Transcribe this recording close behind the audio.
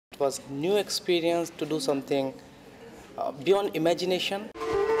was new experience to do something beyond imagination.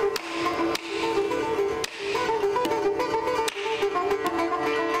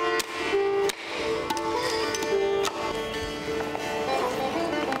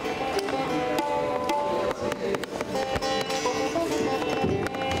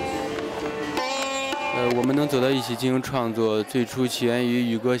 我们能走到一起进行创作，最初起源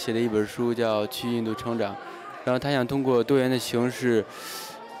于宇哥写的一本书，叫《去印度成长》。然后他想通过多元的形式，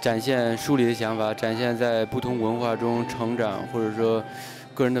展现书里的想法，展现在不同文化中成长，或者说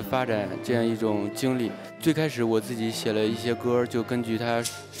个人的发展这样一种经历。最开始我自己写了一些歌，就根据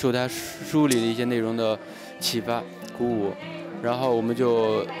受他书里的一些内容的启发、鼓舞。 然后我们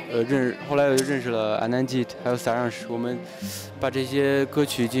就后来又认识了阿南吉还有萨让什，我们把这些歌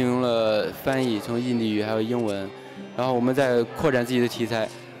曲进行了翻译，从印地语还有英文，然后我们再扩展自己的题材，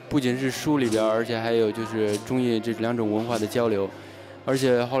不仅是书里边，而且还有就是中印这两种文化的交流，而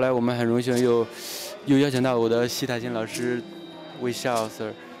且后来我们很荣幸又邀请到我的西塔琴老师Vishal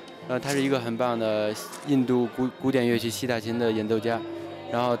Sir， 他是一个很棒的印度古典乐器西塔琴的演奏家，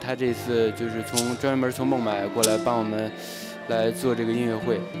然后他这次就是专门从孟买过来帮我们。 来做这个音乐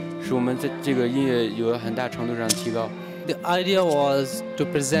会，使我们在这个音乐有很大程度上提高。The idea was to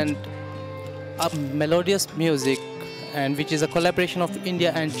present a melodious music, and which is a collaboration of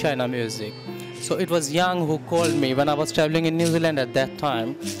India and China music. So it was Young who called me when I was traveling in New Zealand at that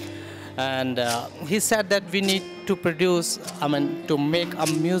time, and he said that we need to to make a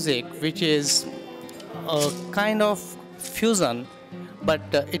music which is a kind of fusion, but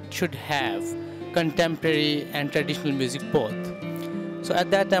it should have contemporary and traditional music both. So at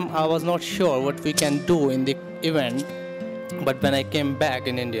that time I was not sure what we can do in the event, but when I came back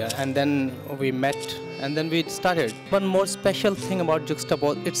in India and then we met and then we started. One more special thing about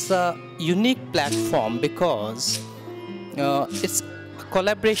JUXTAPOSE, it's a unique platform because it's a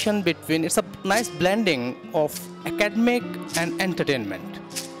collaboration it's a nice blending of academic and entertainment.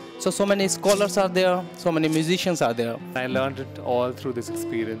 So many scholars are there, so many musicians are there. I learned it all through this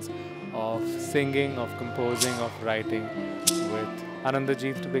experience of singing, of composing, of writing with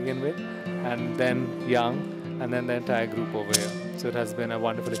Anandajit to begin with, and then Young, and then the entire group over here. So it has been a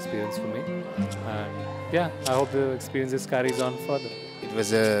wonderful experience for me, and yeah, I hope the experience just carries on further. It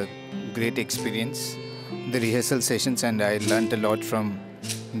was a great experience, the rehearsal sessions, and I learned a lot from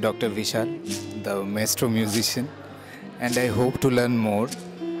Dr. Vishal, the maestro musician, and I hope to learn more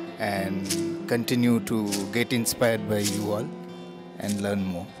and continue to get inspired by you all and learn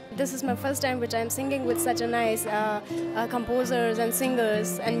more. This is my first time which I'm singing with such a nice composers and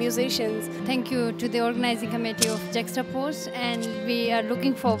singers and musicians. Thank you to the organizing committee of JUXTAPOSE, and we are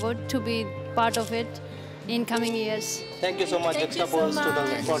looking forward to be part of it in coming years. Thank you so much, JUXTAPOSE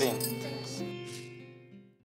 2014.